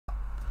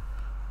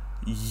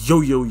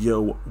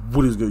Yo,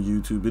 what is good,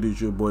 YouTube? It is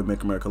your boy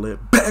Make America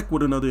Lit, back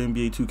with another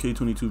NBA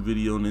 2K22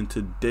 video, and in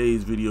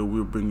today's video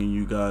we're bringing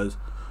you guys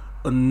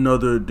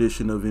another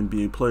edition of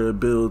NBA player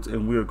builds,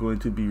 and we are going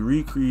to be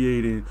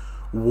recreating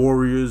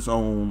Warriors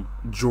own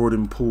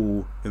Jordan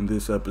Poole in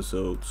this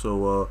episode.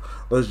 So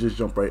let's just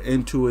jump right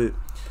into it.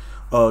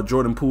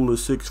 Jordan Poole is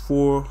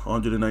 6'4",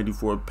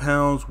 194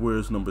 pounds,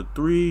 wears number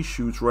 3,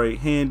 shoots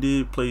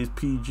right-handed, plays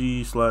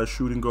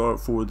PG/shooting guard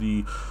for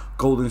the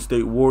Golden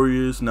State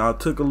Warriors. Now, I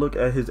took a look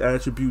at his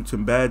attributes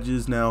and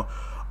badges. Now,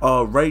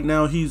 right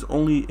now, he's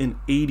only an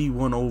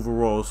 81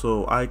 overall,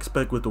 so I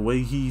expect with the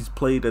way he's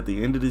played at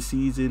the end of the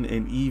season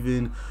and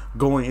even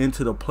going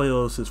into the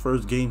playoffs, his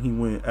first game, he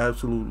went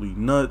absolutely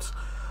nuts.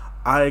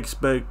 I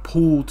expect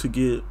Poole to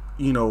get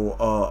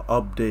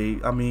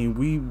update. I mean,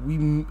 we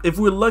if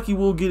we're lucky,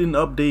 we'll get an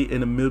update in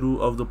the middle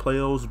of the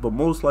playoffs, but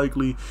most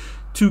likely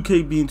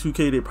 2K being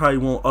 2K, they probably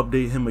won't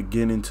update him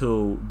again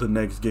until the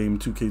next game,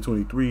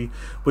 2K23.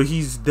 But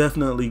he's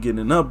definitely getting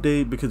an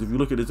update, because if you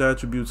look at his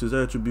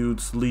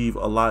attributes leave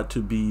a lot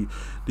to be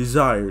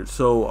desired.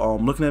 So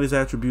looking at his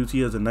attributes, he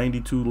has a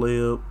 92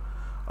 layup,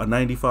 a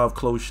 95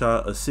 close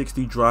shot, a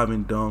 60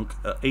 driving dunk,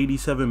 a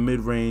 87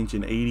 mid-range,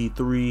 an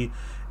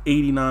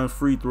 89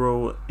 free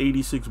throw,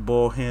 86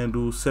 ball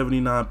handle,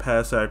 79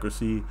 pass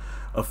accuracy,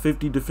 a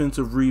 50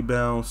 defensive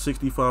rebound,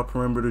 65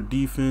 perimeter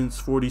defense,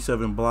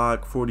 47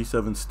 block,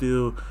 47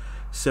 steal,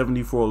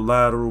 74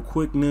 lateral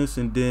quickness.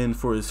 And then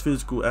for his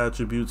physical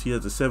attributes, he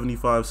has a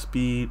 75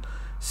 speed,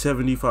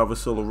 75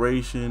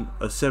 acceleration,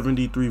 a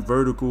 73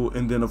 vertical,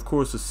 and then of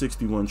course a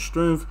 61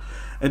 strength.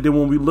 And then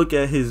when we look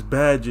at his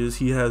badges,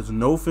 he has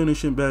no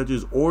finishing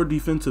badges or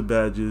defensive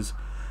badges,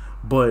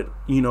 but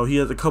he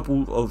has a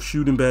couple of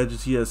shooting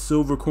badges. He has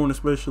silver corner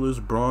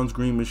specialist, bronze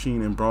green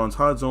machine, and bronze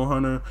hot zone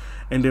hunter.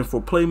 And then for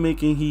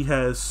playmaking, he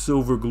has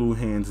silver glue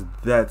hands.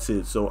 That's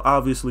it. So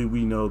obviously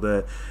we know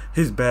that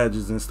his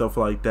badges and stuff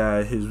like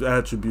that, his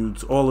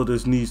attributes, all of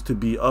this needs to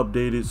be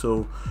updated.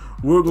 So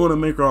we're going to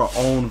make our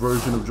own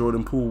version of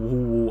Jordan Poole,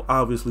 who will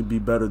obviously be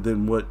better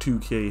than what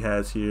 2K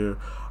has here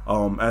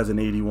as an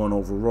 81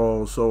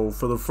 overall. So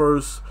for the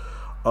first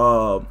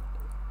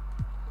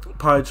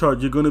pie chart,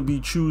 you're going to be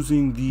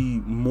choosing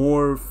the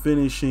more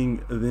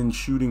finishing than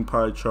shooting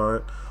pie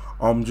chart,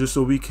 just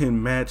so we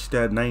can match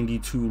that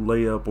 92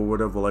 layup or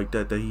whatever like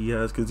that he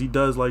has, because he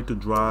does like to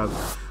drive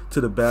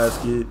to the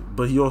basket,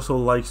 but he also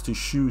likes to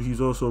shoot.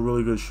 He's also a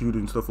really good shooter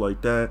and stuff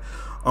like that.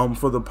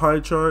 For the pie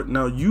chart,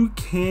 now you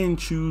can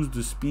choose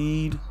the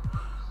speed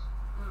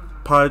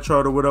pie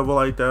chart or whatever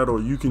like that, or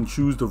you can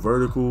choose the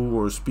vertical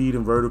or speed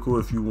and vertical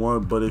if you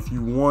want. But if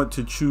you want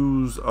to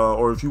choose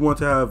or if you want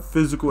to have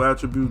physical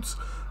attributes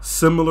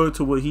similar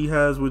to what he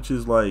has, which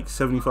is like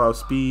 75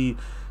 speed,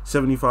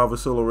 75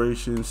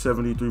 acceleration,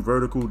 73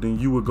 vertical, then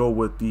you would go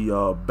with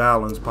the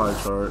balanced pie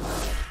chart,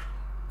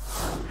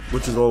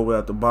 which is all the way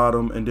at the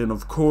bottom. And then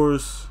of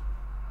course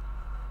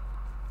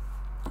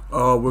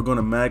we're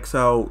gonna max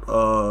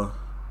out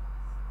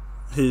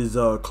his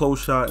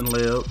close shot and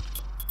layup.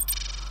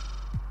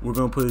 We're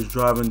gonna put his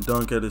driving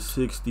dunk at a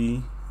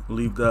 60,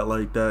 leave that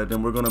like that.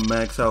 Then we're gonna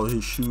max out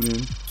his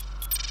shooting,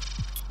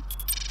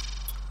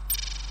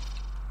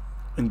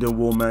 and then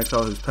we'll max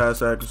out his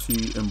pass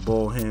accuracy and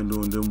ball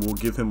handle, and then we'll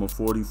give him a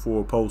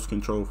 44 post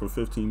control for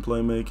 15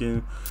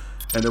 playmaking.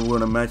 And then we're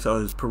gonna max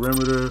out his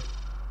perimeter,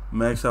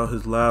 max out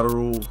his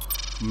lateral,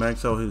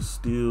 max out his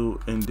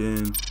steal, and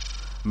then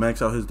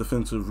max out his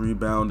defensive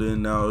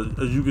rebounding. Now,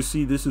 as you can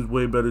see, this is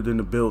way better than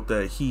the build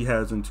that he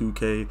has in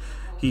 2K.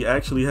 He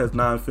actually has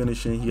 9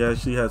 finishing, he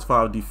actually has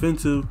 5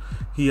 defensive,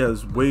 he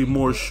has way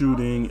more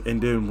shooting,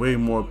 and then way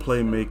more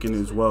playmaking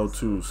as well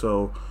too.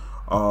 So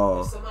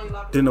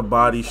then the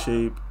body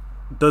shape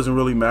doesn't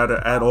really matter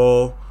at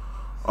all.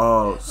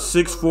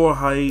 6'4"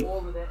 height,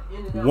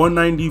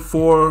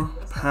 194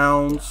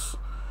 pounds,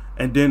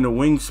 and then the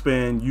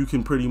wingspan, you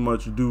can pretty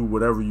much do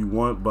whatever you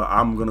want, but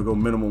I'm gonna go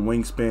minimum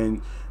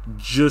wingspan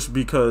just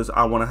because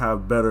I want to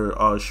have better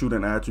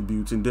shooting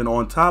attributes. And then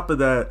on top of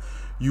that,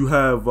 you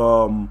have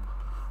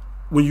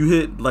when you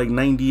hit like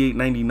 98,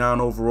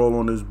 99 overall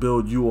on this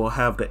build, you will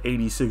have the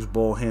 86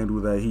 ball handle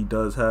that he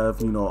does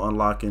have,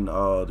 unlocking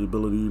the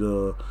ability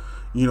to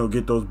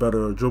get those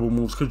better dribble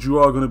moves, because you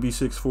are going to be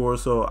 6'4".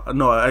 So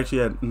no,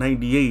 actually at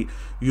 98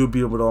 you'll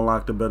be able to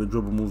unlock the better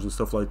dribble moves and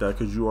stuff like that,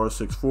 because you are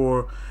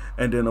 6'4".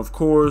 And then of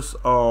course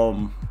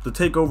the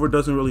takeover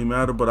doesn't really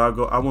matter, but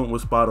I went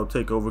with spot up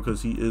takeover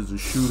because he is a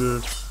shooter.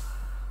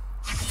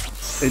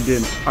 And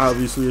then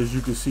obviously, as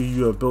you can see,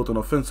 you have built an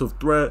offensive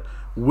threat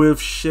with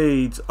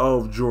shades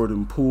of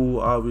Jordan Poole,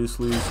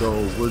 obviously. So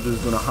we're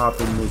just gonna hop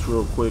in this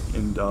real quick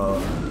and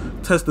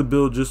test the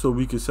build, just so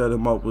we can set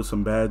him up with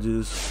some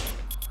badges.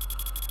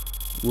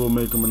 We'll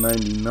make him a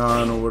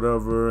 99 or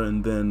whatever.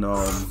 And then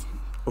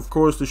of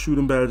course the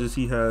shooting badges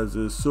he has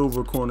is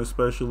silver corner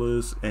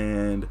specialist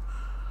and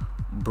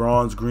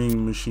bronze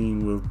green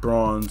machine with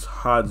bronze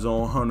hot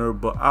zone hunter.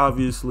 But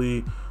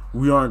obviously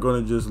we aren't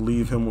going to just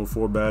leave him with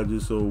 4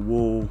 badges, so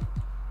we'll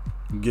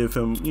give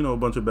him a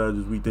bunch of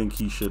badges we think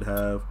he should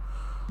have.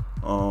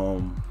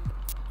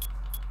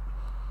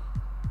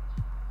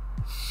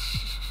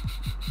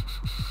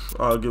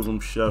 I'll give him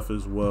chef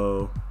as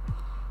well.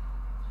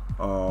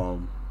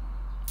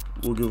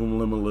 We'll give him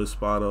limitless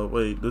spot up.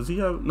 Wait, does he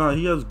have? Nah,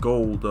 he has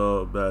gold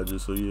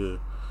badges. So yeah,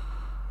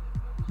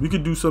 we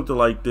could do something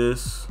like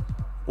this,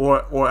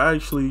 or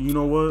actually, you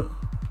know what?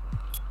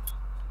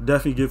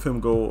 Definitely give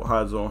him gold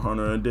high zone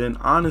hunter, and then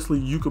honestly,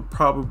 you could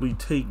probably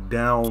take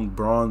down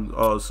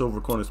bronze, silver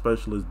corner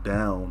specialist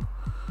down.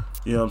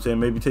 You know what I'm saying?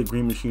 Maybe take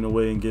green machine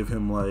away and give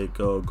him like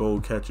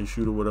gold catch and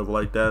shoot or whatever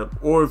like that.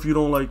 Or if you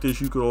don't like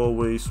this, you could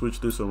always switch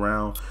this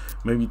around.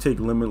 Maybe take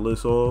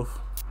limitless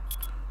off.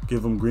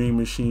 Give him green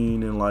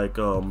machine and like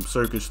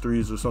circus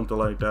 3s or something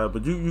like that.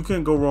 But you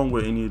can't go wrong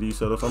with any of these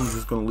setups. I'm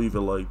just gonna leave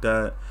it like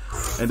that.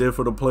 And then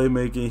for the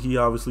playmaking, he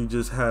obviously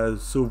just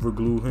has silver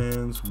glue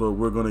hands, but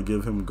we're gonna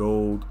give him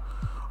gold.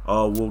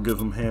 We'll give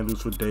him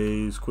handles for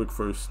days, quick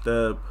first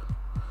step.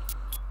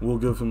 We'll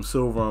give him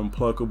silver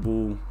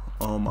unpluckable.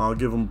 I'll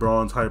give him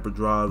bronze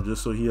hyperdrive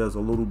just so he has a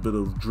little bit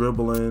of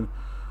dribbling.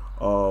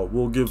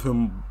 We'll give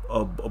him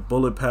a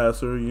bullet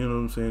passer, you know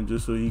what I'm saying,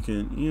 just so he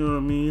can, you know what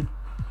I mean.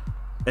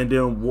 And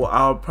then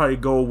I'll probably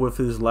go with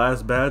his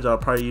last badge. I'll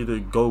probably either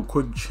go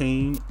quick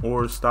chain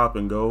or stop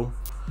and go.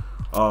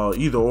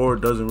 Either or,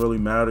 it doesn't really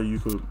matter. You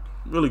could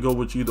really go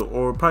with either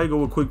or. Probably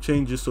go with quick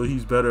chain just so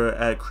he's better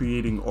at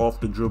creating off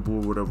the dribble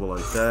or whatever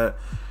like that.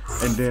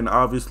 And then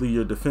obviously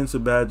your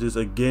defensive badges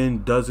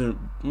again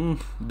don't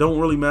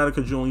really matter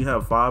because you only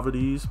have 5 of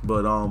these.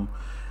 But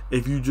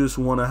if you just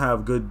want to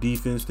have good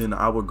defense, then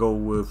I would go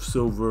with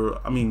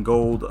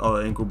gold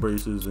ankle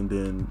braces and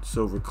then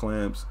silver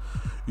clamps.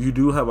 You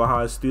do have a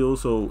high steal,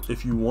 so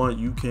if you want,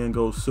 you can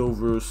go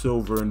silver,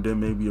 and then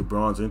maybe a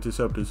bronze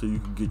interceptor so you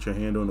can get your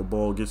hand on the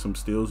ball, get some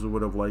steals or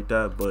whatever like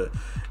that. But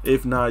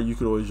if not, you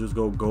could always just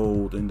go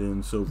gold and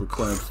then silver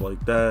clamps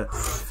like that.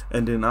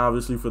 And then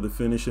obviously for the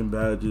finishing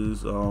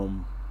badges,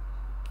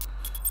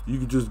 you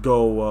could just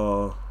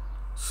go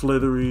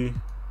slithery,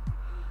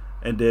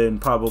 and then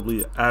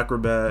probably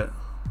acrobat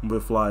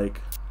with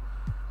like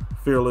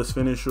fearless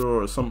finisher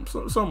or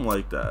something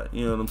like that.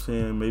 You know what I'm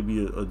saying?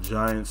 Maybe a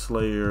giant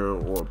slayer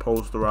or a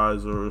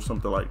posterizer or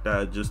something like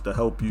that, just to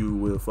help you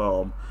with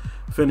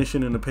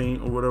finishing in the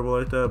paint or whatever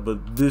like that.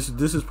 But this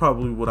is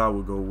probably what I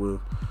would go with: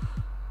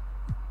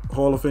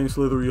 Hall of Fame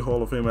slithery,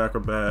 Hall of Fame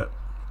acrobat,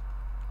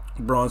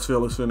 bronze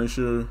fearless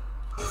finisher,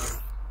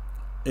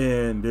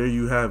 and there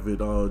you have it.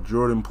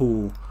 Jordan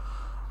Poole.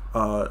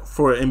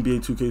 For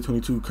NBA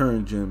 2K22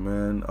 current gen,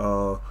 man.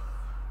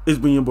 It's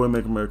been your boy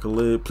Make America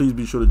Lit. Please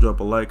be sure to drop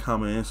a like,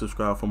 comment, and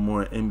subscribe for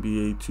more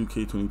NBA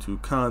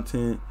 2K22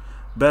 content,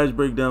 badge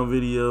breakdown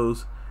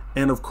videos,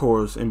 and of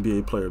course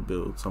NBA player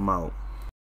builds. I'm out.